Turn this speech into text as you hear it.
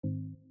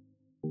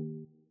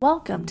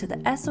Welcome to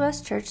the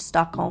SOS Church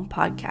Stockholm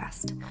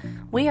podcast.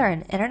 We are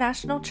an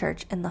international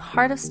church in the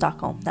heart of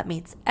Stockholm that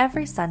meets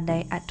every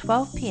Sunday at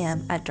 12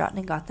 p.m. at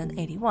Drottninggatan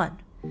 81.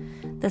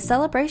 The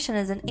celebration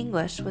is in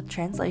English with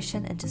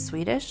translation into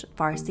Swedish,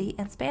 Farsi,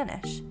 and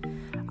Spanish.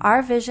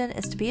 Our vision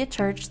is to be a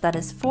church that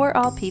is for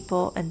all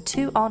people and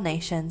to all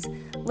nations,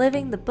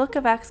 living the Book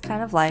of Acts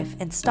kind of life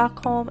in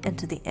Stockholm and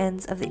to the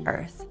ends of the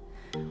earth.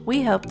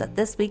 We hope that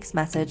this week's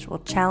message will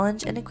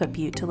challenge and equip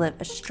you to live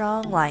a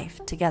strong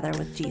life together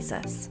with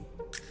Jesus.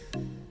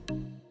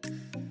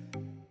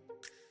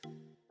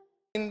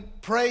 In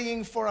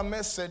praying for a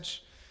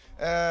message,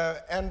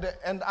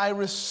 and I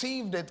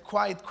received it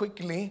quite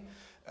quickly.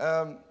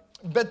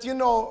 But you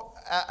know,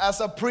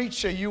 as a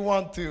preacher,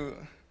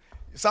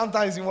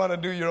 sometimes you want to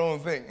do your own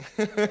thing.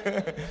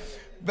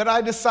 But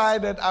I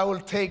decided I will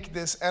take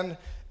this, and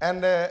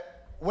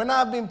when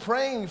I've been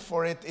praying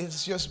for it,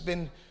 it's just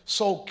been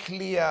so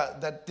clear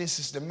that this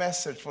is the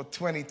message for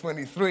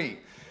 2023.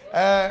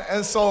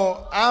 And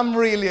so I'm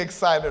really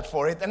excited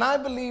for it. And I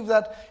believe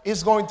that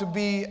it's going to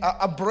be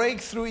a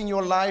breakthrough in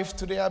your life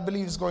today. I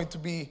believe it's going to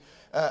be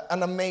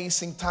an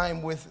amazing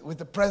time with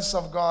the presence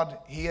of God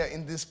here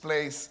in this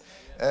place.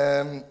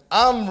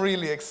 I'm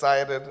really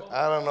excited.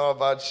 I don't know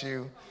about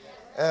you.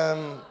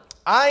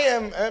 I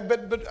am,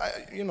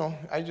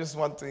 I just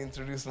want to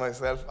introduce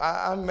myself.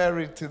 I'm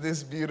married to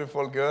this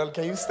beautiful girl.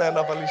 Can you stand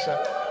up,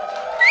 Alicia?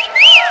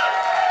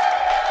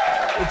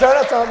 Turn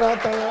around.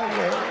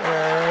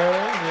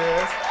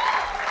 Yes.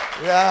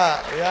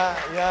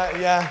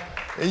 Yeah.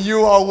 And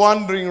you are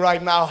wondering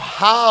right now,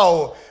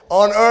 how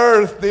on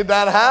earth did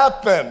that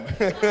happen?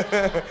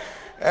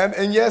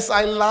 and yes,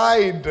 I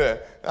lied.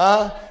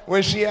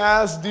 When she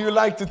asked, do you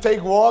like to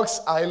take walks?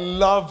 I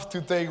love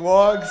to take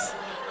walks.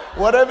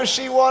 Whatever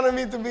she wanted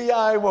me to be,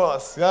 I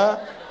was. Yeah?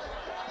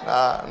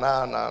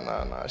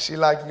 No. She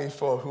liked me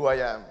for who I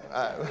am.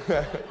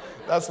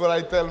 That's what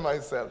I tell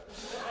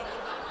myself.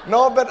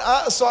 No, but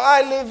so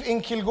I live in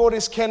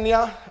Kilgoris,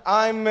 Kenya.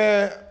 I'm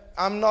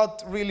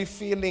not really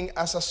feeling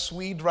as a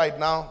Swede right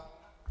now.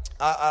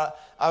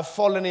 I've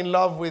fallen in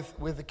love with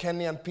the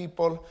Kenyan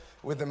people,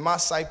 with the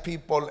Maasai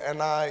people,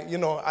 and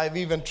I've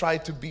even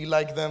tried to be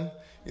like them.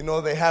 You know,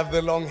 they have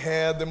the long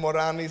hair, the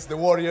Moranis, the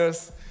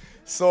warriors.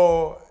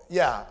 So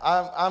yeah,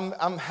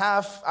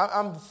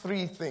 I'm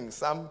three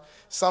things. I'm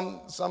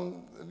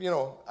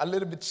a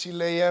little bit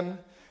Chilean,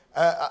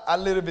 a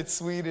little bit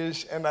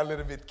Swedish, and a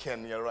little bit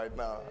Kenya right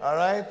now, all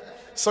right?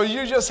 So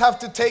you just have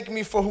to take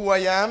me for who I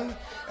am,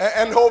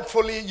 and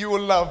hopefully you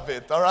will love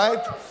it, all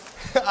right?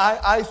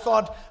 I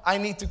thought I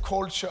need to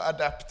culture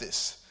adapt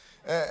this,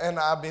 and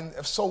I've been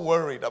so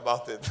worried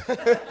about it.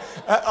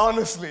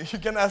 Honestly, you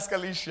can ask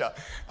Alicia.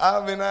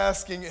 I've been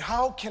asking,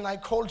 how can I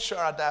culture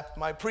adapt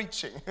my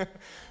preaching?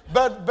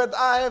 But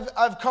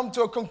I've come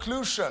to a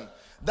conclusion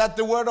that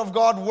the Word of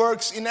God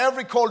works in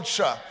every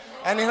culture,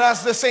 and it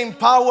has the same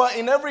power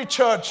in every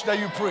church that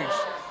you preach.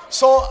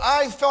 So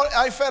I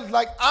felt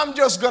like I'm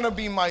just going to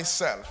be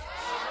myself.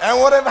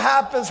 And whatever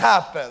happens,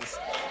 happens.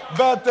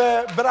 But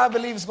I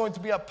believe it's going to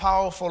be a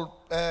powerful,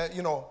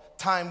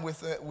 time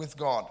with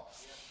God.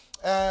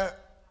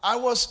 I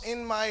was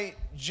in my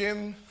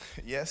gym.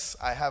 Yes,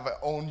 I have an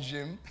own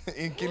gym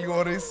in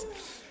Kilgoris.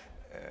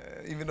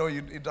 Even though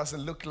it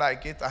doesn't look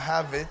like it, I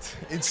have it.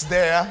 It's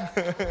there.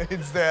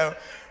 It's there.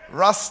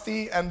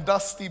 Rusty and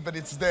dusty, but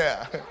it's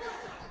there.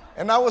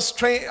 And I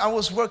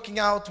was working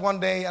out one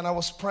day, and I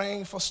was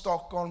praying for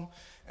Stockholm,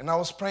 and I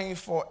was praying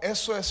for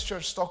SOS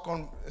Church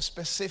Stockholm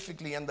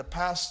specifically, and the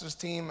pastor's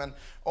team, and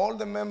all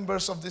the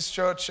members of this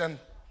church. And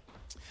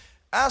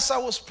as I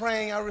was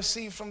praying, I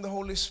received from the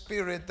Holy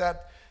Spirit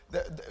that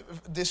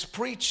this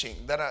preaching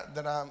that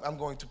I'm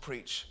going to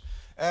preach,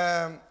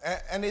 and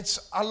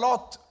it's a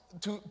lot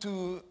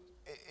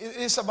it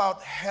is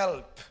about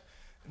help.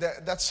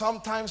 That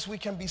sometimes we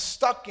can be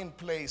stuck in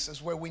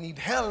places where we need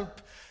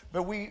help,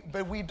 but we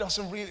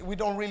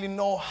don't really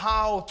know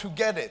how to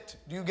get it.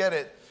 Do you get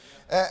it?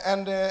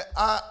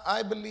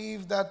 I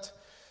believe that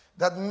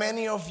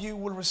many of you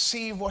will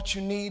receive what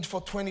you need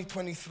for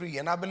 2023.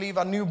 And I believe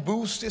a new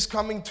boost is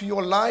coming to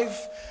your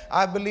life.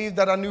 I believe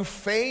that a new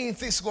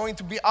faith is going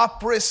to be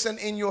uprisen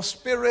in your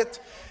spirit.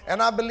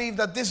 And I believe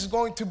that this is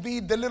going to be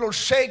the little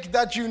shake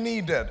that you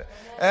needed.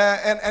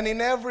 And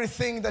in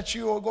everything that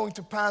you are going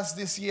to pass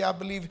this year, I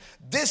believe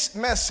this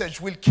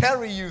message will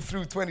carry you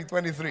through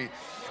 2023.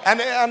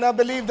 And I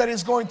believe that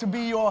it's going to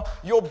be your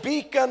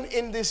beacon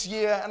in this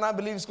year. And I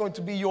believe it's going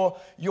to be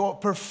your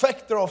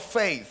perfecter of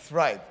faith,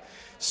 right?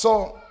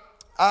 So,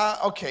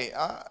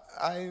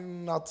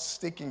 I'm not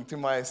sticking to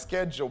my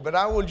schedule, but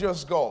I will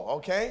just go,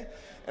 okay?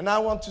 And I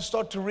want to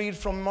start to read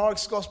from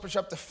Mark's Gospel,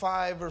 chapter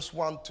 5, verse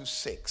 1 to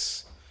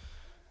 6.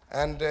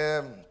 And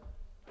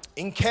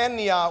in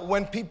Kenya,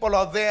 when people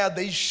are there,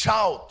 they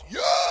shout,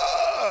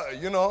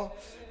 yeah,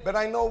 But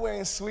I know we're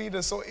in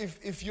Sweden, so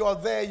if you are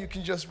there, you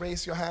can just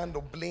raise your hand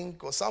or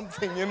blink or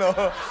something,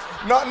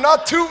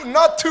 Not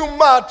too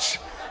much,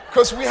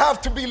 because we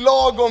have to be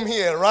lagom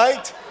here,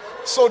 right?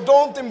 So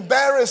don't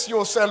embarrass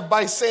yourself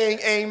by saying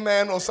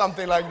amen or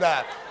something like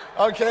that,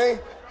 okay?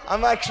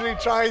 I'm actually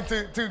trying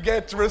to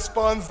get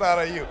response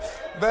out of you.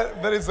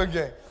 But it's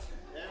okay.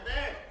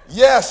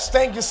 Yes,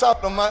 thank you,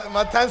 Sato,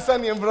 my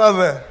Tanzanian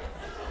brother.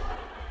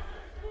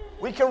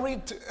 We can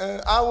read,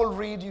 I will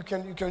read, you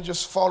can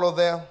just follow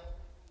there.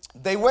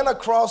 They went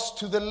across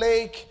to the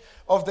lake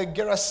of the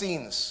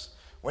Gerasenes.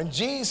 When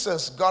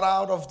Jesus got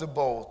out of the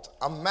boat,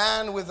 a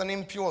man with an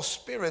impure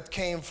spirit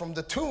came from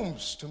the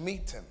tombs to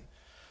meet him.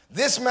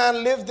 This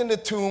man lived in the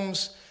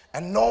tombs,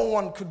 and no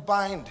one could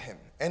bind him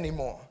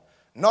anymore,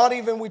 not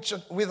even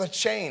with a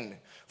chain,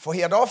 for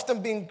he had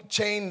often been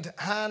chained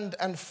hand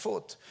and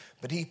foot.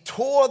 But he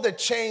tore the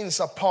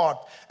chains apart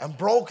and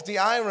broke the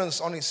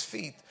irons on his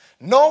feet.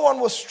 No one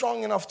was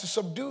strong enough to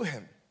subdue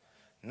him.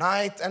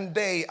 Night and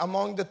day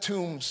among the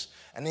tombs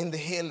and in the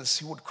hills,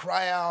 he would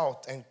cry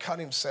out and cut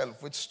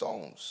himself with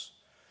stones.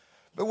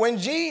 But when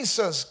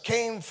Jesus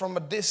came from a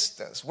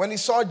distance, when he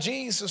saw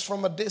Jesus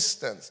from a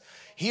distance,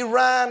 he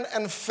ran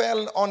and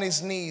fell on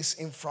his knees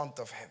in front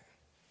of him.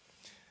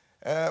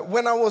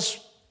 When I was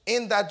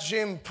in that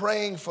gym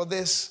praying for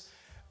this,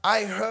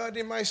 I heard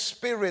in my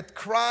spirit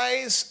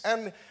cries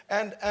and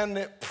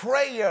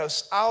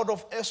prayers out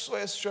of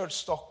SOS Church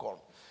Stockholm.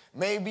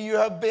 Maybe you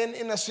have been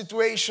in a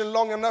situation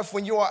long enough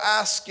when you are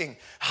asking,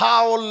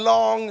 how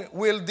long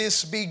will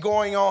this be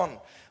going on?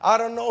 I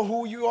don't know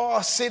who you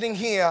are sitting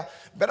here,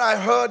 but I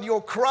heard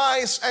your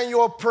cries and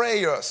your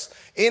prayers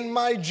in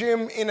my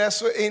gym in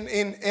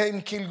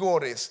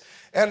Kilgoris.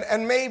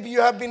 And maybe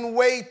you have been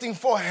waiting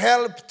for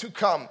help to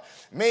come.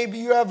 Maybe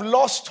you have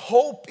lost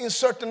hope in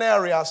certain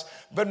areas.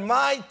 But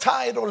my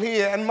title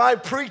here and my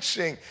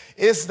preaching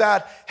is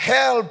that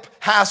help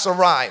has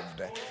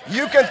arrived.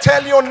 You can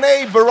tell your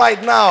neighbor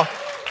right now,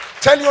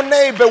 tell your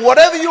neighbor,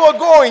 whatever you are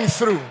going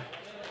through,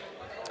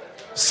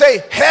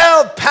 say,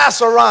 help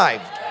has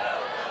arrived.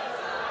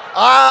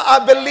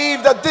 I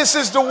believe that this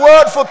is the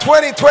word for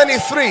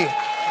 2023.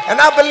 And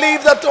I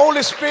believe that the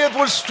Holy Spirit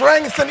will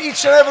strengthen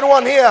each and every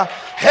one here.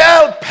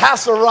 Help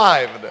has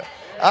arrived.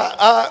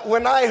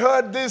 When I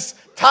heard this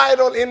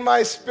title in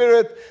my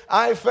spirit,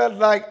 I felt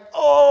like,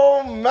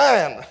 oh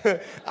man,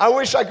 I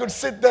wish I could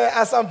sit there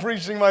as I'm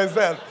preaching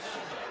myself.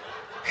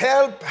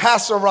 Help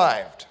has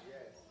arrived.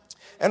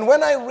 And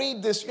when I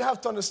read this, you have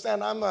to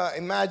understand I'm an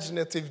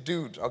imaginative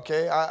dude,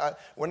 okay?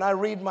 When I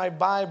read my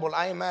Bible,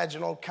 I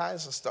imagine all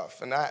kinds of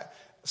stuff. And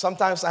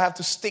sometimes I have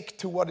to stick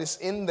to what is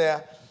in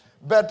there.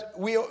 But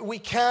we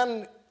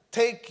can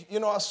take,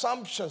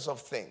 assumptions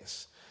of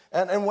things.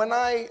 And when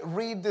I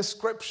read this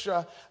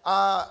scripture,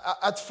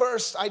 at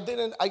first I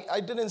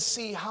didn't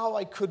see how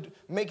I could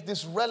make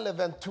this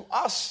relevant to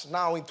us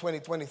now in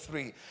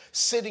 2023,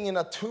 sitting in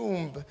a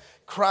tomb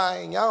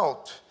crying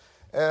out.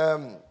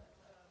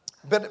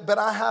 But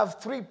I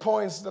have 3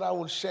 points that I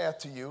will share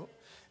to you.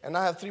 And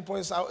I have 3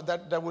 points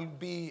that will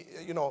be,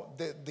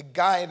 the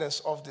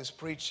guidance of this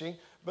preaching.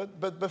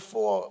 But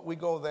before we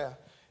go there,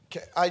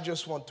 I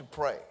just want to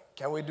pray.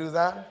 Can we do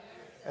that?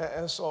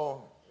 And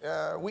so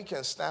we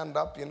can stand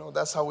up,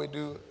 that's how we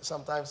do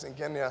sometimes in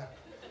Kenya.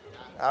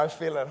 I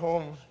feel at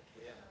home.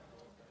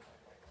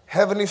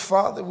 Heavenly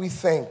Father, we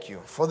thank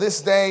you for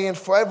this day and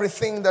for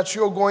everything that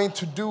you're going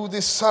to do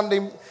this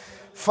Sunday.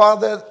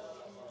 Father,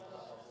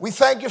 we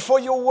thank you for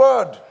your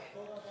word.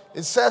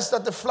 It says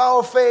that the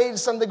flower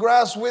fades and the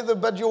grass withers,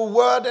 but your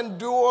word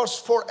endures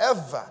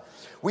forever.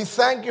 We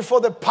thank you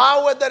for the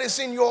power that is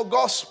in your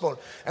gospel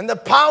and the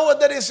power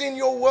that is in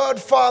your word,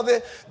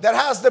 Father, that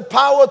has the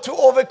power to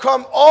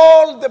overcome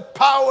all the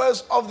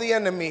powers of the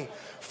enemy.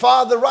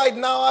 Father, right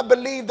now I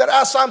believe that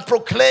as I'm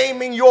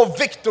proclaiming your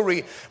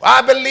victory,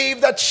 I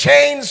believe that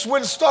chains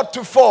will start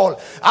to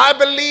fall. I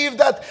believe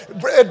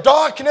that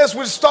darkness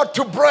will start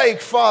to break,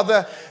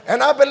 Father.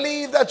 And I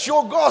believe that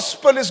your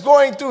gospel is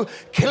going to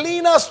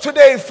clean us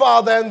today,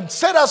 Father, and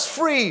set us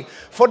free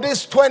for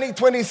this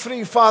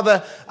 2023,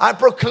 Father. I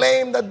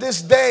proclaim that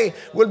this day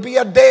will be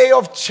a day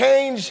of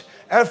change,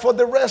 and for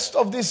the rest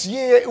of this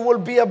year, it will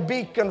be a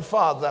beacon,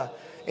 Father.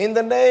 In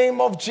the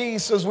name of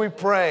Jesus, we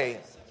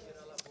pray.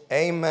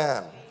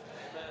 Amen.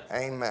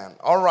 Amen.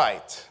 All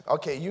right.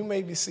 Okay, you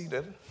may be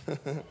seated.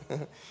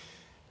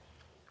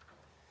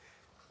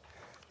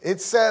 It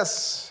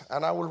says,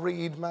 and I will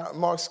read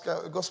Mark's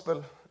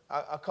gospel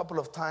a couple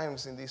of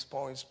times in these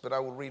points, but I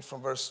will read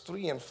from verse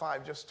 3 and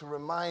 5 just to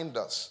remind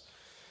us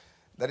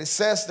that it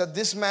says that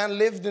this man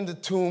lived in the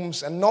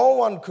tombs and no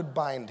one could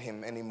bind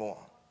him anymore,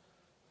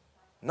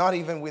 not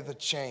even with a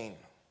chain.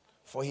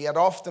 For he had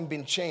often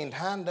been chained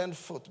hand and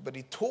foot, but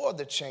he tore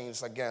the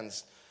chains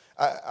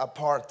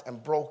apart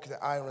and broke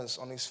the irons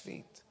on his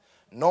feet.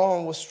 No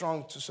one was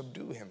strong to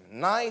subdue him.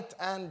 Night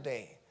and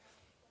day,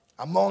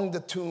 among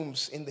the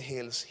tombs in the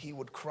hills, he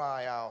would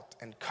cry out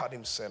and cut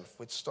himself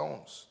with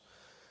stones.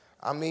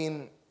 I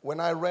mean,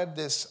 when I read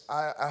this,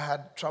 I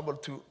had trouble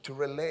to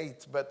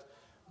relate, but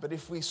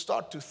if we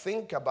start to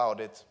think about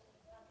it,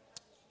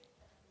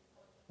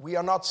 we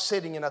are not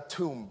sitting in a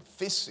tomb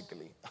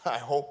physically. I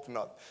hope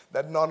not.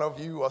 That none of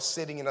you are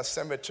sitting in a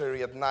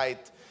cemetery at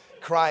night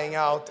crying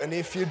out. And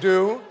if you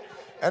do,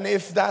 and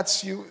if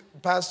that's you,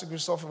 Pastor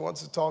Christopher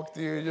wants to talk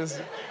to you, just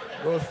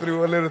go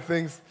through a little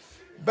things.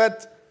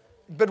 But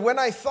But when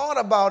I thought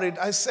about it,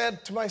 I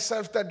said to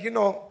myself that,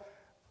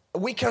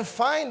 we can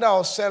find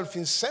ourselves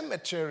in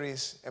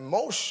cemeteries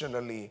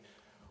emotionally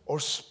or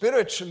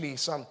spiritually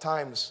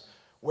sometimes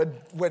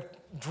where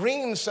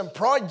dreams and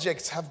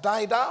projects have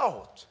died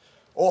out,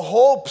 or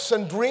hopes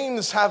and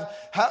dreams have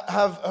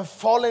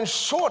fallen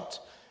short,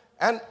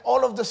 and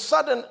all of a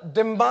sudden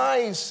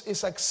demise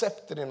is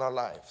accepted in our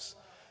lives.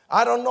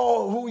 I don't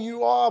know who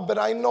you are, but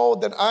I know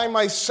that I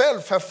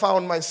myself have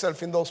found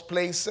myself in those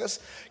places,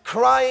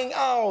 crying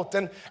out,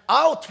 and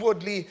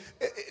outwardly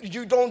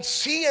you don't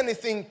see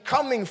anything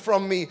coming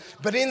from me,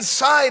 but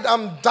inside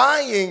I'm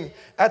dying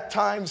at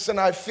times, and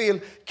I feel,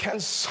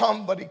 can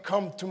somebody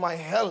come to my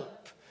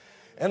help?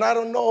 And I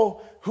don't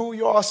know who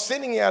you are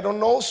sitting here. I don't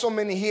know so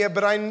many here,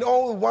 but I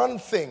know one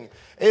thing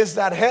is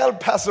that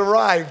help has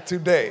arrived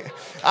today.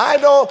 I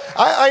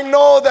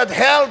know that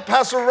help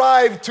has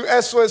arrived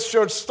to SOS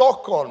Church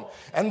Stockholm,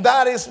 and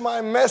that is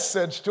my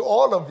message to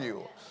all of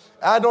you.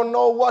 I don't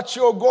know what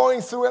you're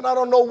going through, and I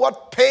don't know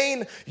what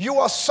pain you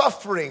are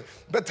suffering,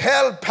 but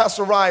help has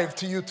arrived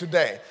to you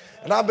today.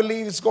 And I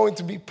believe it's going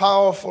to be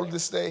powerful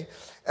this day.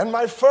 And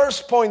my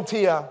first point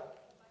here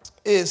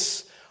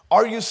is,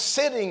 are you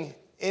sitting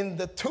in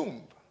the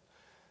tomb?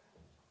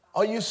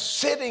 Are you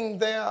sitting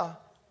there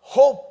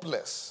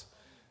hopeless?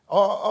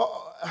 Or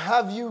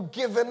have you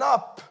given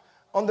up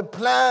on the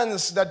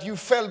plans that you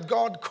felt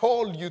God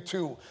called you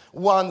to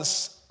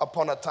once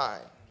upon a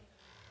time?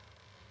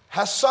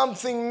 Has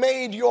something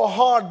made your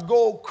heart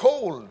go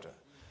cold?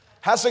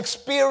 Has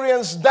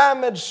experience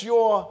damaged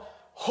your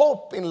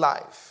hope in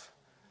life?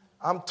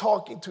 I'm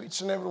talking to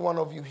each and every one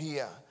of you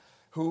here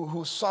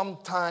who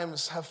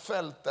sometimes have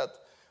felt that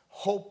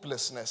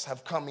hopelessness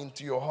have come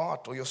into your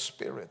heart or your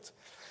spirit.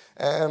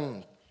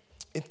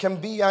 It can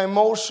be an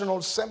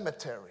emotional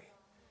cemetery.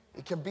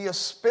 It can be a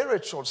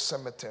spiritual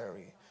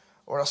cemetery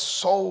or a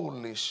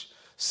soulish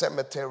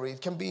cemetery.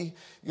 It can be,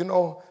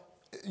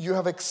 you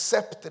have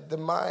accepted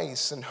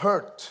demise and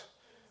hurt,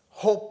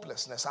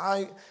 hopelessness.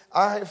 I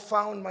have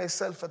found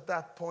myself at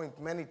that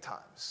point many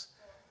times.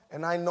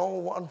 And I know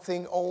one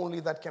thing only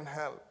that can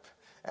help.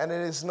 And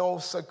it is no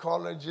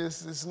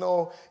psychologist, it's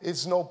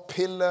no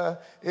pillar,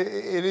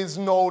 it is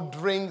no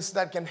drinks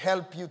that can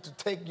help you to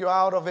take you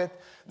out of it.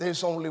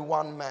 There's only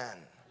one man,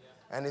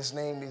 and his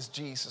name is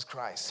Jesus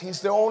Christ.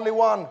 He's the only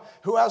one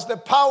who has the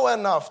power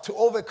enough to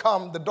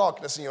overcome the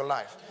darkness in your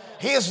life.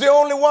 He is the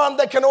only one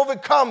that can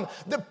overcome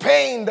the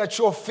pain that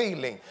you're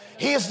feeling.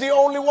 He is the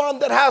only one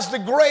that has the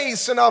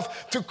grace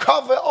enough to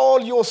cover all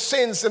your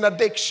sins and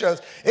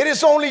addictions. It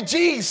is only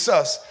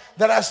Jesus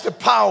that has the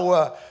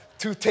power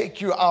to take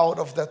you out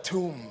of the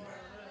tomb.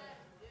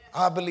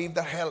 I believe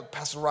that help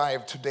has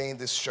arrived today in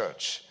this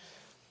church.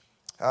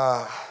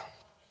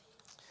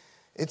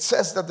 It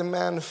says that the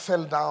man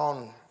fell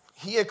down.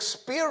 He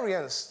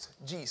experienced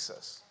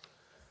Jesus.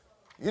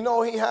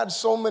 He had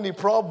so many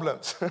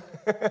problems.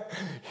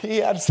 He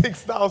had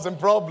 6,000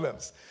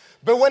 problems.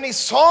 But when he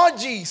saw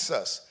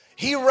Jesus,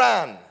 he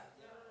ran.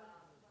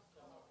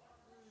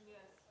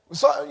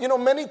 So,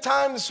 many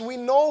times we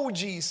know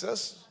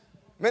Jesus.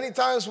 Many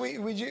times we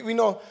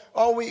know,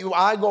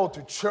 I go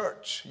to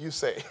church, you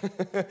say.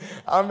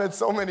 I met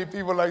so many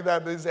people like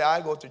that. They say,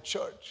 I go to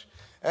church.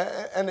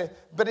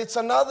 But it's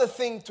another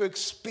thing to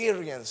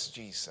experience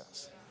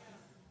Jesus.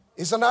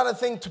 It's another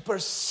thing to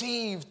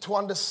perceive, to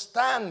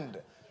understand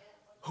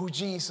who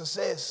Jesus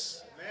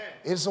is. Amen.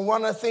 It's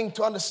another thing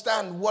to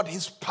understand what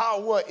his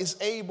power is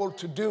able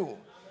to do. Amen.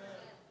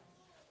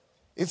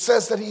 It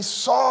says that he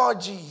saw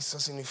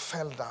Jesus and he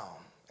fell down.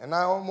 And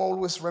I am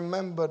always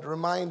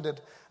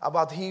reminded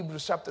about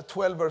Hebrews chapter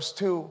 12, verse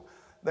 2,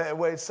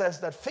 where it says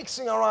that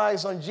fixing our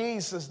eyes on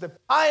Jesus, the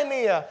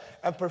pioneer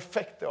and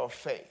perfecter of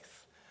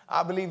faith.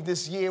 I believe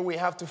this year we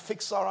have to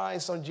fix our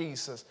eyes on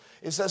Jesus.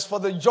 It says, for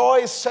the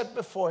joy set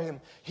before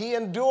him, he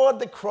endured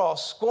the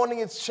cross, scorning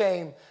its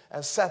shame,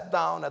 and sat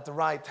down at the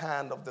right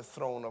hand of the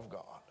throne of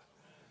God.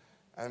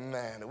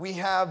 Amen. We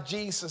have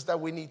Jesus that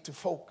we need to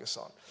focus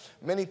on.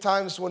 Many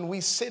times when we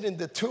sit in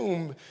the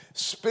tomb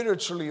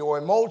spiritually or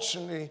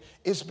emotionally,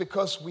 it's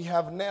because we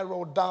have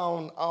narrowed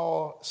down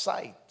our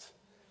sight.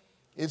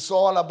 It's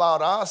all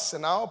about us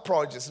and our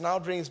projects and our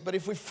dreams. But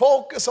if we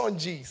focus on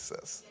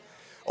Jesus,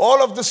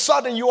 all of a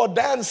sudden you are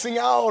dancing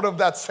out of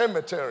that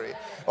cemetery.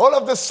 All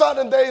of a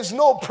sudden there is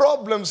no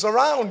problems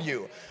around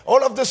you.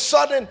 All of a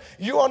sudden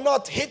you are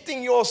not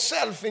hitting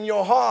yourself in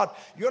your heart.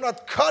 You're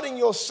not cutting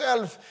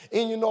yourself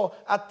in,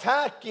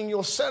 attacking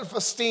your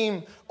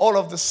self-esteem. All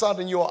of a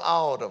sudden you're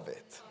out of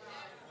it.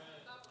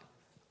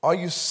 Are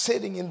you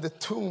sitting in the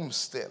tomb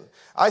still?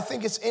 I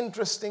think it's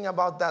interesting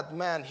about that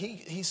man.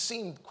 He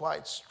seemed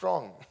quite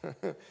strong.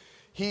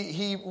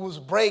 He was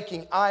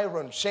breaking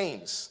iron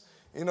chains,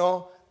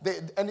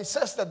 and it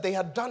says that they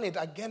had done it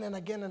again and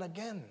again and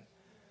again.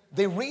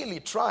 They really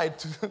tried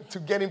to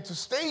get him to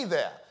stay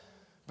there.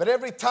 But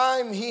every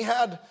time he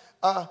had,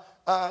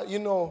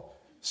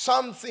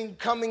 something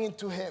coming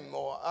into him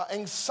or an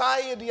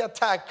anxiety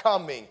attack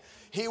coming,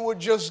 he would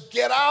just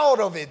get out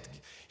of it.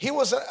 He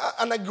was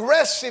an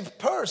aggressive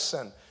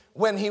person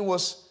when he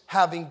was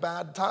having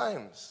bad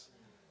times.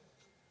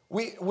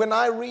 When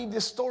I read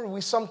this story,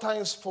 we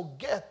sometimes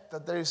forget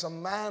that there is a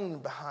man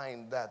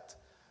behind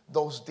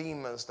those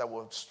demons that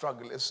were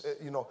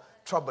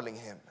troubling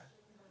him.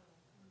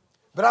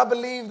 But I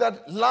believe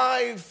that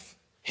life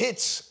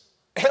hits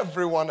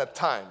everyone at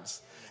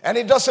times. And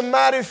it doesn't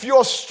matter if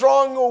you're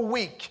strong or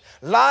weak.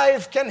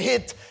 Life can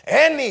hit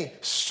any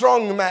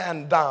strong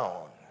man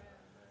down.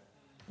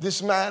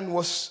 This man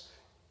was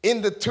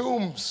in the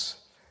tombs,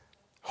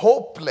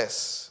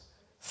 hopeless,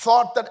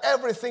 thought that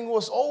everything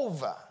was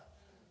over.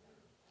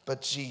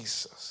 But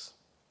Jesus.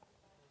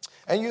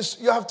 And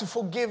you have to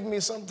forgive me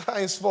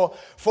sometimes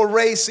for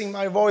raising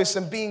my voice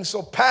and being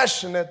so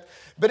passionate.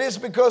 But it's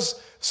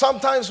because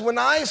sometimes when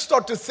I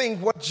start to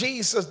think what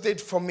Jesus did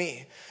for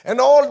me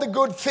and all the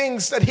good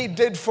things that he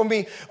did for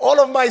me, all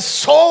of my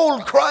soul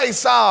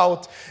cries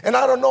out. And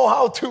I don't know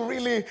how to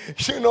really,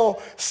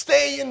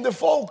 stay in the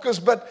focus.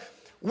 But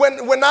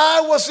when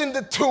I was in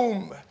the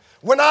tomb,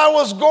 when I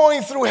was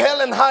going through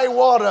hell and high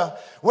water,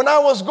 when I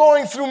was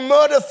going through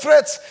murder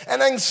threats and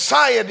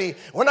anxiety,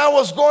 when I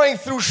was going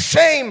through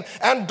shame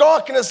and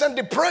darkness and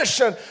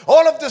depression,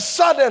 all of a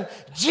sudden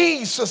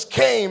Jesus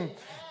came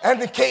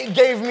and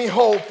gave me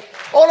hope.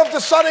 All of a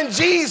sudden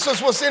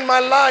Jesus was in my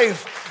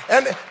life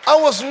and I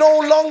was no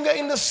longer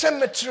in the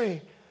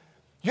cemetery.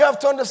 You have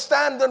to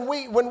understand that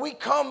when we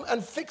come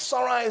and fix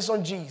our eyes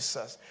on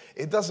Jesus,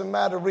 it doesn't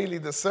matter really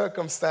the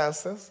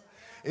circumstances.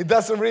 It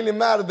doesn't really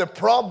matter the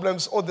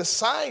problems or the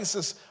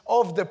sizes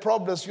of the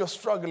problems you're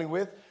struggling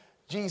with.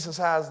 Jesus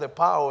has the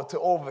power to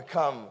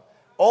overcome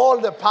all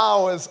the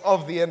powers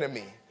of the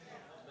enemy.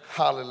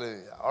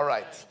 Hallelujah. All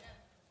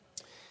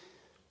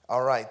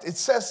right. It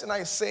says in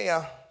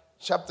Isaiah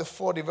chapter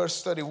 40,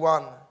 verse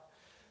 31.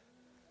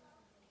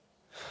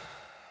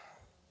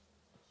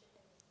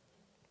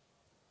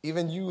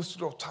 Even youths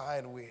grow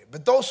tired and weary.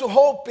 But those who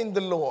hope in the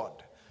Lord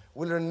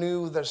will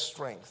renew their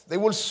strength. They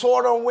will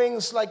soar on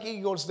wings like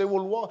eagles. They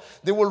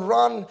will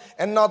run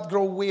and not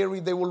grow weary.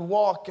 They will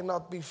walk and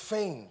not be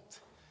faint.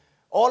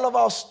 All of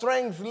our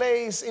strength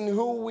lays in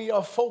who we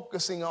are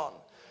focusing on.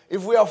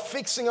 If we are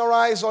fixing our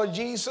eyes on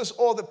Jesus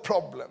or the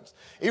problems.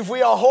 If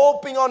we are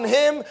hoping on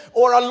him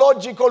or a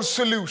logical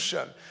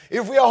solution.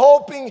 If we are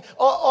hoping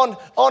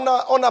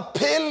on a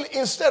pill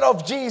instead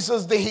of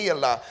Jesus the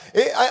healer.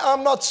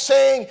 I'm not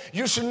saying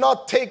you should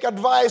not take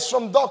advice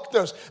from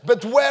doctors.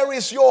 But where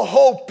is your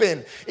hope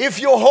in? If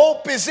your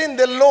hope is in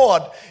the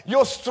Lord,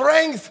 your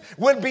strength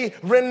will be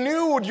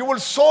renewed. You will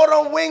soar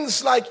on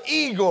wings like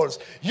eagles.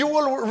 You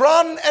will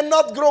run and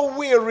not grow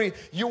weary.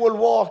 You will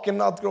walk and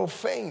not grow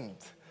faint.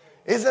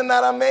 Isn't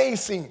that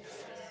amazing?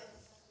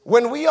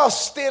 When we are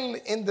still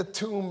in the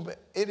tomb,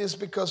 it is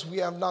because we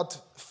have not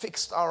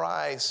fixed our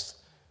eyes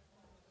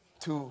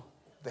to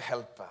the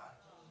helper.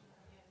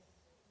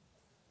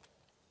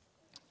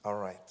 All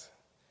right.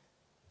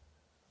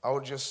 I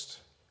will just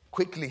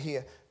quickly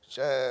here,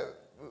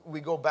 we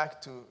go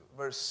back to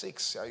verse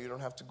 6. You don't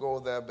have to go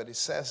there, but it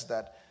says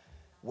that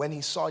when he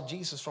saw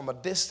Jesus from a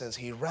distance,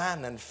 he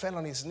ran and fell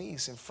on his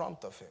knees in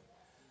front of him.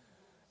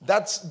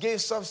 That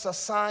gives us a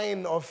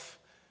sign of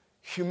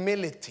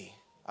humility,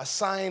 a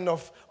sign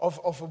of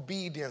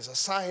obedience, a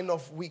sign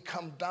of we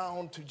come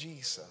down to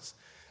Jesus.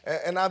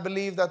 And I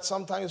believe that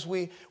sometimes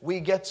we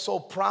get so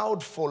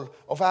proudful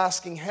of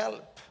asking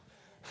help.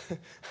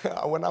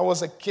 When I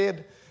was a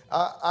kid,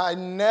 I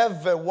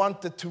never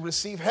wanted to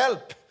receive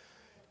help.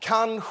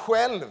 Kan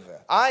själv.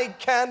 I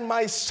can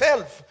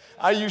myself.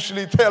 I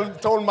usually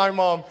told my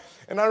mom.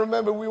 And I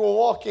remember we were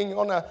walking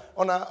on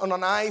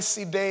an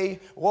icy day,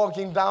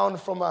 walking down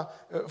from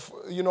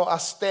a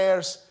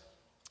stairs.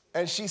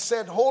 And she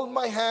said, hold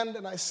my hand.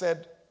 And I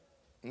said,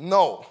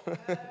 no.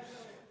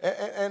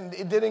 And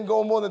it didn't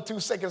go more than 2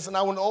 seconds. And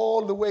I went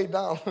all the way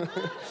down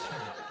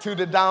to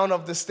the down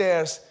of the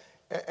stairs.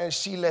 And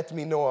she let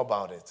me know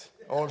about it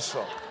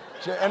also.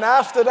 And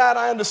after that,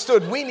 I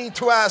understood we need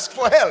to ask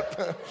for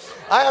help.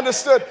 I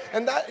understood.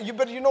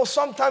 But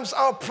sometimes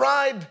our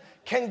pride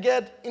can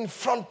get in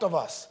front of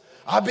us.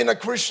 I've been a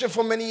Christian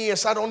for many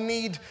years. I don't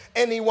need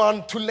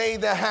anyone to lay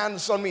their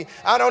hands on me.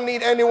 I don't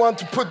need anyone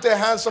to put their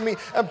hands on me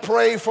and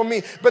pray for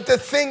me. But the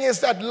thing is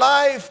that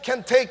life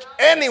can take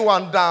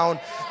anyone down.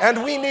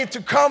 And we need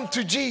to come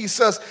to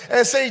Jesus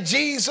and say,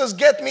 Jesus,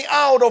 get me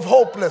out of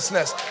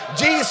hopelessness.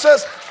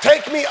 Jesus,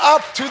 take me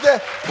up to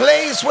the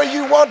place where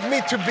you want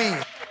me to be.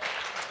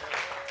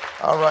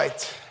 All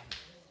right.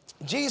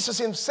 Jesus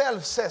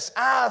himself says,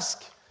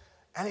 ask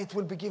and it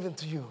will be given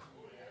to you.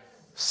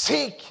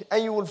 Seek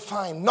and you will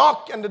find.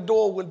 Knock and the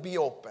door will be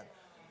open.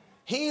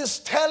 He is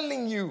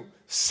telling you,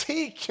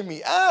 seek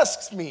me,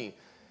 ask me.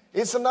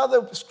 It's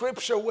another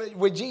scripture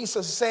where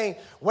Jesus is saying,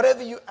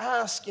 whatever you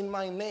ask in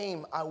my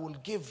name, I will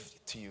give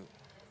to you.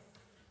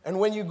 And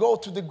when you go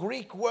to the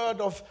Greek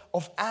word of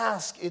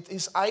ask, it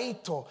is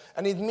aito,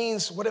 and it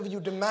means whatever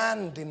you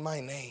demand in my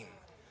name.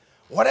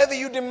 Whatever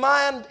you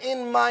demand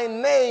in my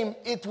name,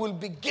 it will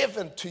be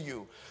given to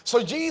you.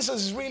 So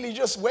Jesus is really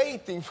just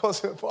waiting for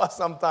us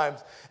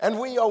sometimes. And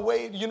we are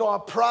waiting, our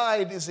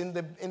pride is in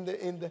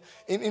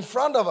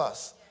front of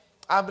us.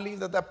 I believe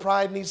that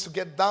pride needs to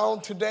get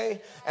down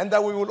today, and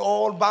that we will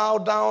all bow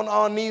down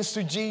our knees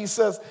to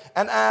Jesus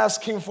and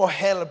ask him for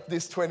help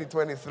this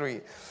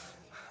 2023.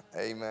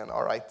 Amen.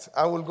 All right.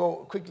 I will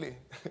go quickly.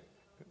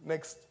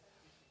 Next.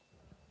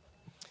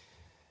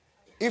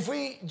 If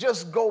we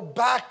just go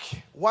back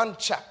one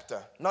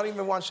chapter, not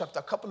even one chapter,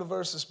 a couple of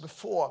verses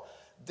before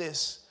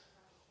this,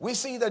 we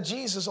see that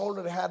Jesus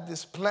already had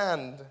this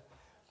planned,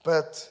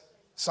 but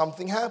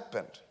something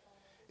happened.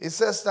 It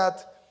says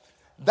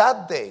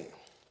that day,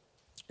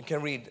 you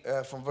can read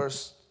from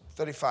verse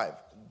 35.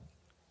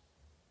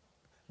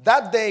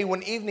 That day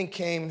when evening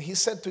came, he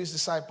said to his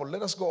disciple,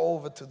 let us go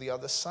over to the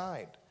other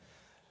side.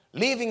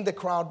 Leaving the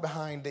crowd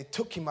behind, they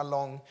took him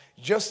along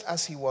just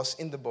as he was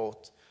in the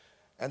boat.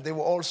 And there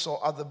were also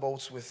other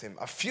boats with him.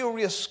 A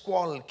furious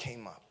squall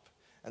came up,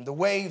 and the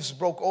waves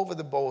broke over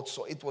the boat,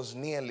 so it was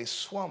nearly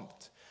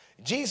swamped.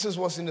 Jesus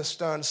was in the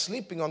stern,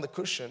 sleeping on the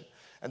cushion,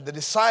 and the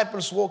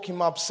disciples woke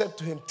him up, said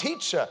to him,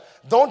 Teacher,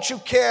 don't you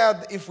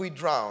care if we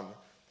drown?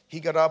 He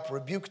got up,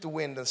 rebuked the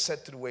wind, and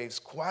said to the waves,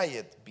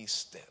 Quiet, be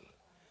still.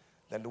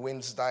 Then the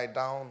winds died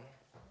down,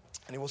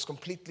 and it was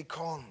completely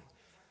calm.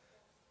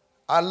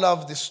 I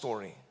love this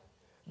story.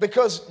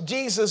 Because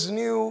Jesus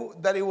knew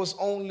that it was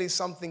only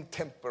something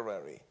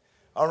temporary.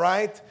 All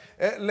right?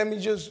 Let me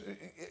just,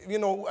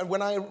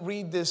 when I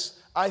read this,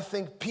 I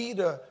think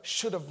Peter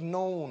should have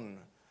known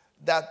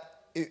that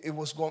it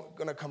was going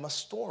to come a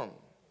storm.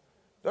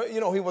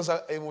 He was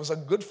a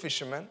good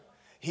fisherman.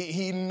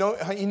 He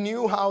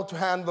knew how to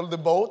handle the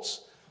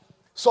boats.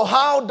 So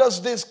how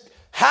does this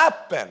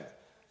happen?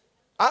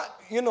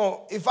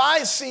 If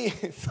I see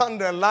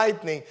thunder and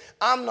lightning,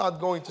 I'm not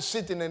going to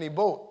sit in any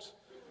boat.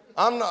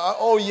 I'm not,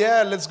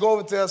 let's go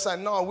over to the other side.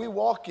 No, we're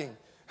walking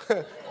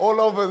all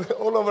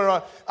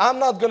over. I'm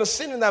not going to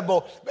sit in that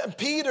boat.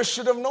 Peter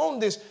should have known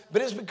this,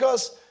 but it's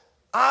because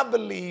I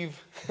believe,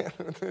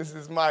 this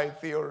is my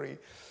theory,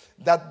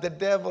 that the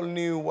devil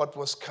knew what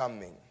was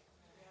coming.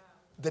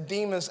 The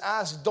demons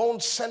asked,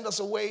 don't send us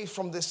away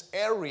from this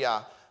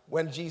area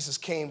when Jesus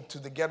came to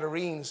the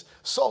Gadarenes.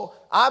 So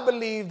I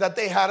believe that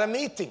they had a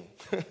meeting.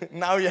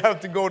 Now you have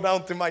to go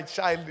down to my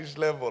childish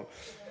level.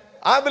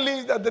 I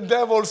believe that the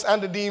devils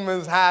and the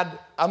demons had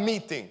a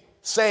meeting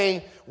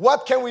saying,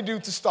 what can we do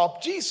to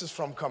stop Jesus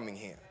from coming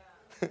here?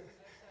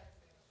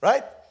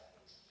 Right?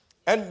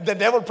 And the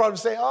devil probably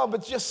say,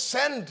 but just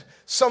send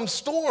some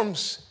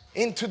storms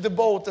into the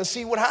boat and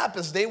see what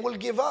happens. They will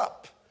give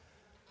up.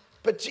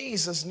 But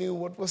Jesus knew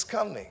what was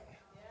coming.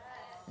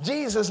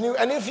 Jesus knew.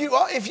 And if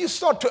you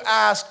start to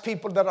ask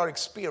people that are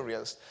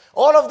experienced,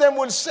 all of them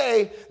will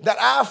say that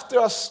after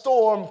a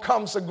storm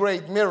comes a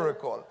great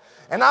miracle.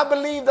 And I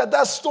believe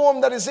that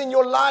storm that is in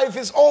your life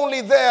is only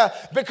there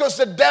because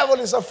the devil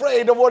is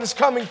afraid of what is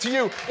coming to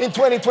you in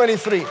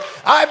 2023.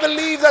 I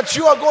believe that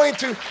you are going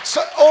to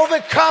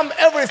overcome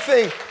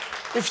everything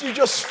if you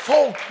just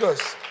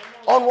focus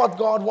on what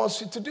God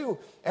wants you to do.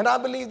 And I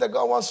believe that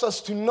God wants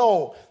us to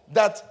know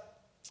that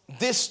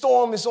this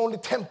storm is only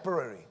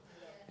temporary.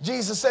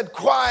 Jesus said,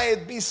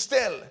 quiet, be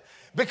still,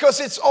 because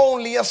it's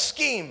only a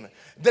scheme.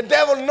 The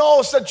devil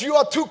knows that you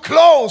are too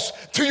close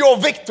to your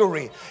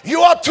victory.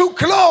 You are too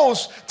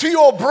close to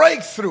your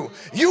breakthrough.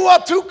 You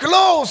are too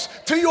close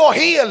to your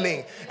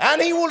healing.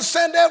 And he will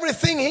send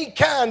everything he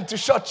can to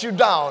shut you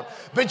down.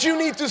 But you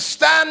need to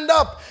stand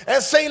up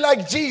and say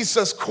like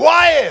Jesus,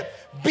 quiet,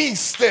 be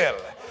still.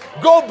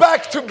 Go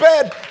back to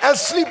bed and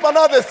sleep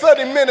another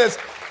 30 minutes.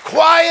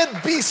 Quiet,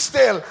 be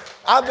still.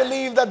 I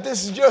believe that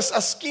this is just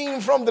a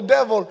scheme from the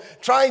devil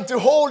trying to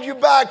hold you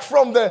back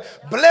from the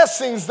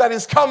blessings that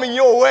is coming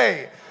your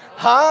way.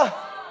 Huh?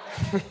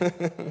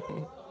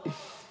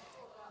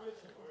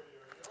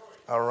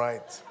 All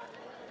right.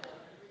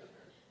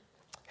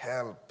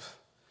 Help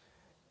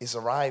is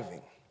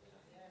arriving.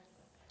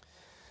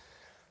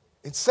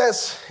 It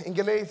says in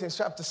Galatians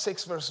chapter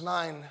 6 verse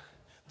 9,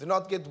 do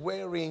not get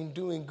weary in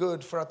doing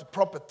good, for at the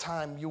proper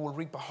time you will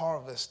reap a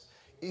harvest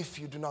if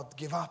you do not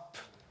give up.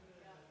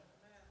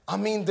 I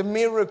mean, the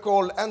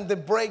miracle and the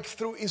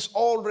breakthrough is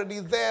already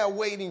there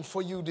waiting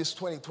for you this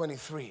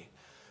 2023.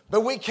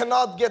 But we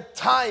cannot get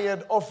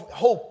tired of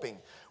hoping.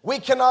 We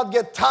cannot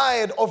get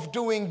tired of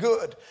doing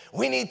good.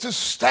 We need to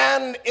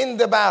stand in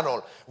the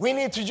battle. We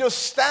need to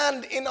just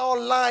stand in our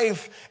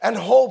life and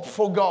hope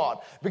for God.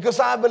 Because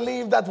I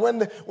believe that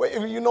when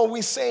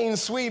we say in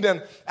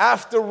Sweden,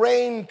 after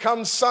rain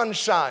comes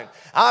sunshine.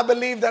 I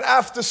believe that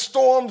after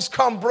storms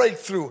come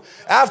breakthrough.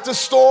 After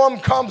storm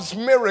comes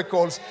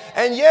miracles.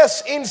 And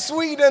yes, in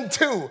Sweden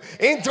too,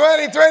 in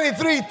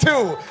 2023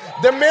 too,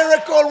 the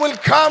miracle will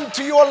come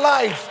to your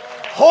life.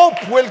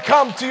 Hope will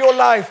come to your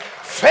life.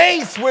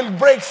 Faith will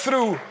break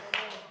through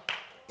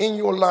in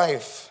your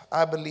life.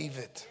 I believe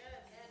it.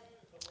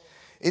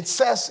 It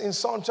says in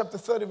Psalm chapter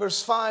 30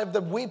 verse 5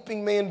 that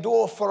weeping may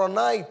endure for a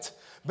night.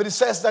 But it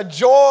says that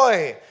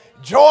joy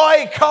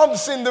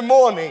comes in the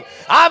morning.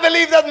 I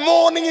believe that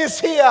morning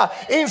is here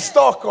in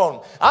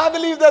Stockholm. I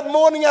believe that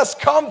morning has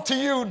come to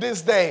you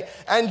this day.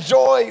 And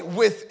joy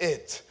with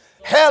it.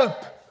 Help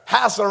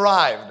has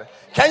arrived.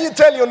 Can you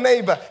tell your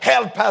neighbor,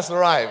 help has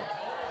arrived?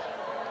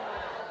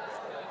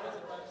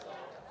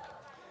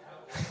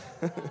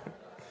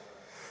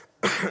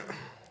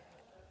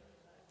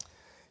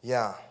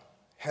 Yeah,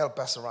 help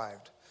has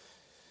arrived.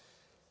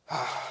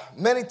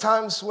 Many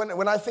times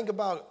when I think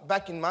about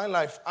back in my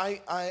life,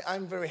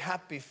 I'm very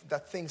happy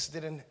that things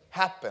didn't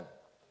happen.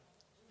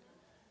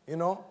 You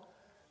know,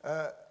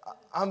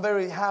 I'm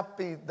very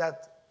happy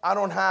that I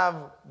don't have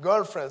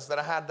girlfriends that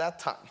I had that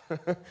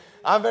time.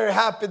 I'm very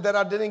happy that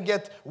I didn't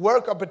get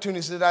work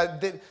opportunities that I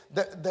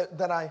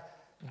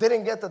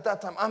didn't get at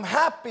that time. I'm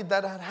happy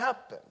that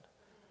happened.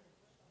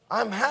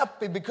 I'm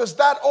happy because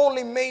that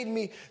only made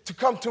me to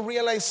come to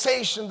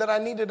realization that I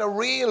needed a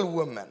real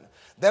woman,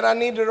 that I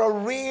needed a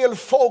real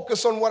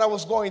focus on what I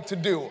was going to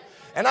do.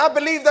 And I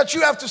believe that you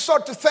have to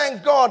start to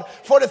thank God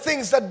for the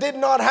things that did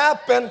not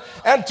happen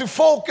and to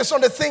focus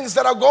on the things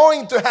that are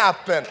going to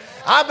happen.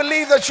 I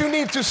believe that you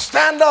need to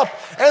stand up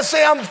and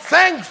say, I'm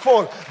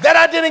thankful that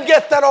I didn't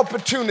get that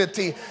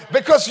opportunity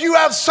because you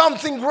have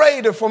something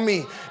greater for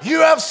me. You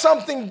have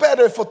something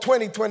better for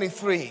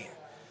 2023.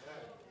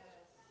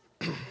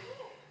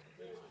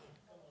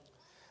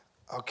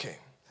 Okay.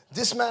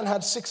 This man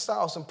had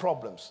 6,000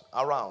 problems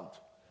around,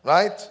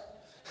 right?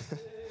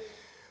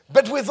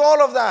 But with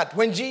all of that,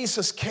 when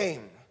Jesus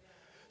came,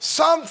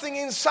 something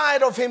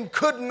inside of him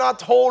could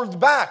not hold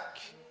back.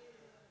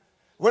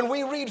 When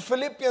we read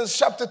Philippians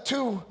chapter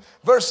 2,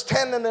 verse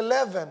 10 and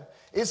 11,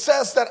 it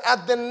says that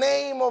at the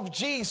name of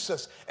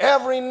Jesus,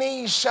 every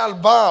knee shall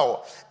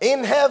bow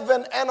in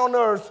heaven and on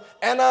earth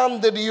and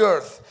under the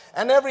earth.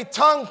 And every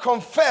tongue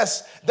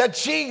confess that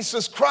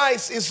Jesus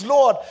Christ is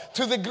Lord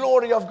to the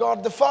glory of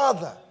God the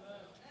Father.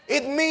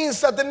 It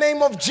means that the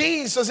name of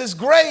Jesus is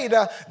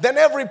greater than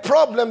every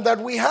problem that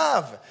we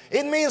have.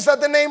 It means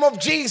that the name of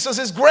Jesus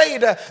is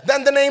greater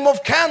than the name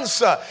of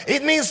cancer.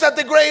 It means that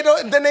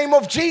the name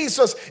of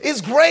Jesus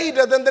is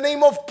greater than the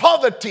name of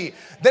poverty.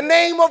 The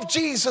name of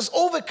Jesus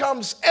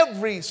overcomes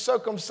every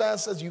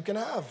circumstance that you can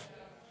have.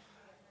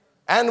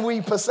 And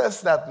we possess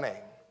that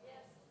name.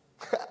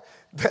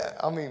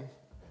 I mean,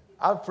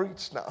 I've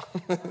preached now.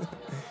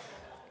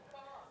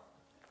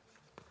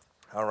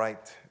 All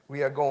right.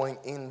 We are going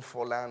in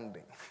for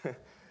landing.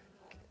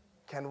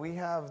 Can we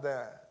have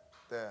the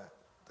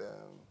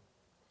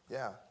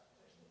yeah,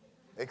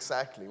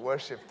 exactly,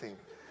 worship team.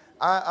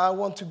 I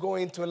want to go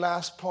into a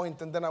last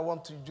point and then I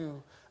want to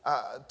do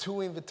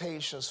 2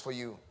 invitations for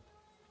you.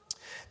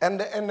 And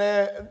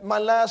my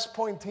last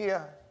point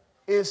here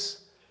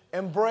is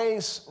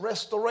embrace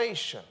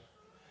restoration.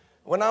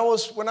 When I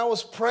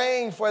was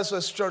praying for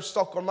SOS Church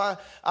Stockholm,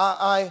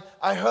 I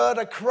heard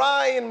a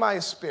cry in my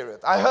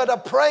spirit. I heard a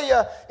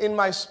prayer in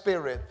my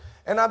spirit.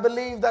 And I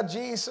believe that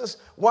Jesus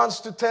wants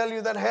to tell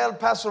you that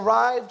help has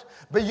arrived,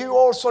 but you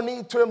also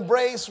need to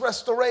embrace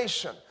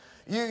restoration.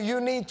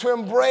 You need to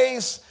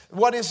embrace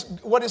what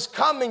is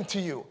coming to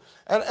you.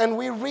 And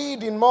we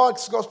read in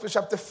Mark's Gospel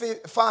chapter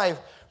 5,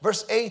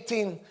 verse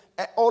 18,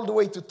 all the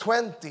way to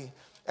 20.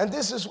 And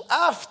this is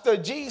after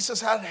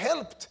Jesus had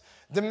helped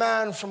the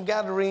man from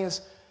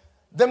Gadarenes.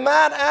 The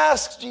man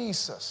asked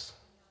Jesus,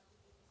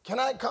 can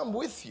I come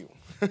with you?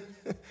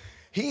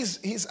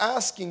 He's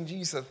asking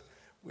Jesus.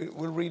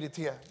 We'll read it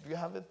here. Do you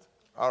have it?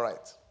 All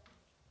right.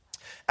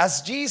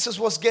 As Jesus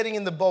was getting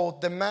in the boat,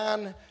 the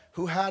man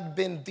who had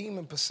been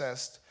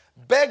demon-possessed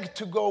begged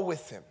to go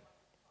with him.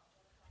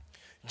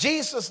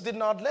 Jesus did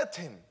not let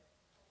him.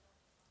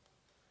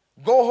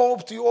 Go home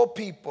to your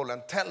people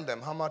and tell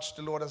them how much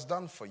the Lord has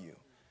done for you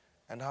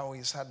and how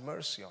he's had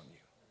mercy on you.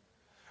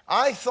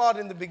 I thought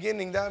in the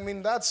beginning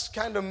that, that's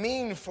kind of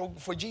mean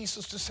for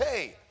Jesus to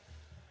say.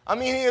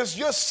 He has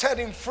just set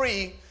him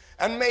free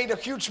and made a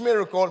huge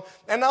miracle.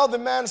 And now the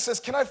man says,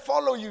 can I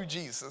follow you,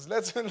 Jesus?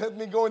 Let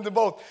me go in the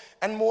boat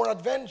and more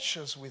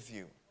adventures with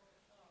you.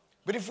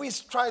 But if we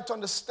try to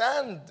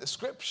understand the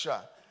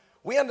scripture,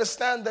 we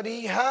understand that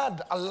he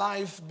had a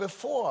life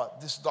before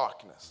this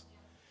darkness.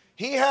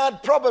 He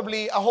had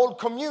probably a whole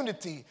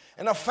community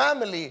and a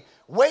family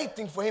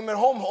waiting for him at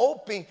home,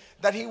 hoping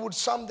that he would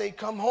someday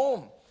come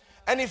home.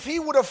 And if he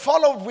would have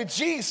followed with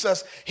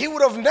Jesus, he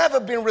would have never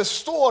been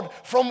restored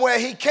from where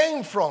he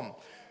came from.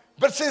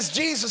 But since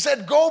Jesus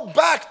said, go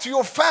back to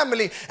your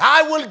family,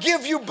 I will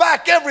give you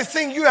back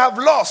everything you have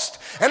lost.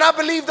 And I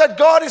believe that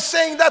God is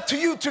saying that to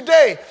you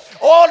today.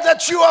 All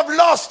that you have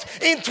lost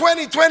in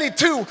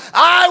 2022,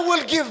 I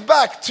will give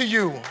back to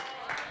you.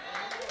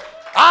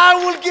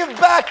 I will give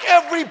back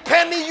every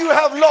penny you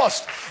have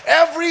lost,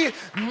 every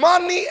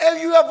money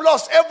you have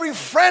lost, every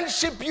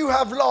friendship you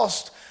have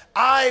lost.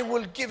 I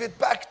will give it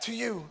back to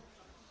you.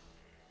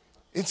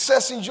 It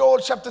says in Joel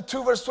chapter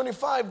 2 verse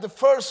 25, the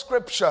first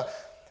scripture,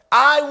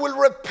 I will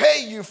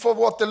repay you for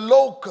what the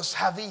locusts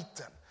have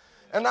eaten.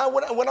 And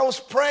when I was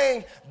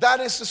praying, that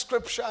is the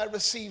scripture I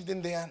received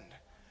in the end.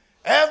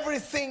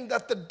 Everything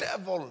that the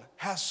devil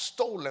has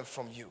stolen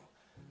from you,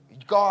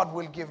 God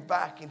will give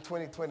back in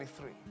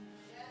 2023.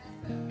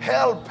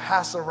 Help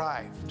has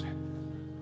arrived.